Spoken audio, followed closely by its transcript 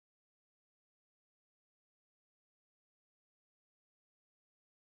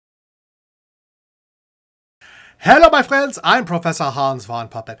Hello my friends, I'm Professor Hans von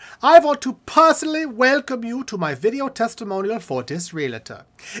Puppet. I want to personally welcome you to my video testimonial for this realtor.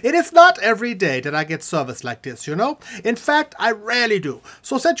 It is not every day that I get service like this, you know. In fact, I rarely do.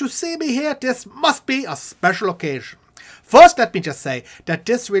 So since you see me here, this must be a special occasion. First, let me just say that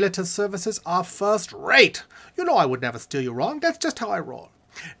this realtor's services are first rate. You know I would never steer you wrong, that's just how I roll.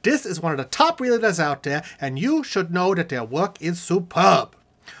 This is one of the top realtors out there, and you should know that their work is superb.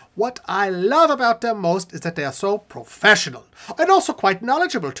 What I love about them most is that they are so professional and also quite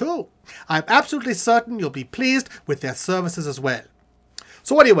knowledgeable too. I'm absolutely certain you'll be pleased with their services as well.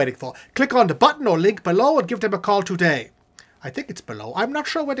 So what are you waiting for? Click on the button or link below and give them a call today. I think it's below. I'm not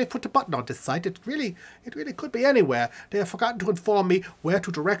sure where they put the button on this site. It really could be anywhere. They have forgotten to inform me where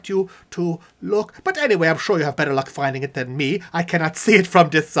to direct you to look. But anyway, I'm sure you have better luck finding it than me. I cannot see it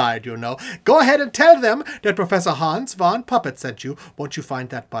from this side, you know. Go ahead and tell them that Professor Hans von Puppet sent you once you find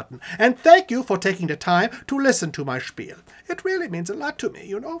that button. And thank you for taking the time to listen to my spiel. It really means a lot to me,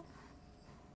 you know.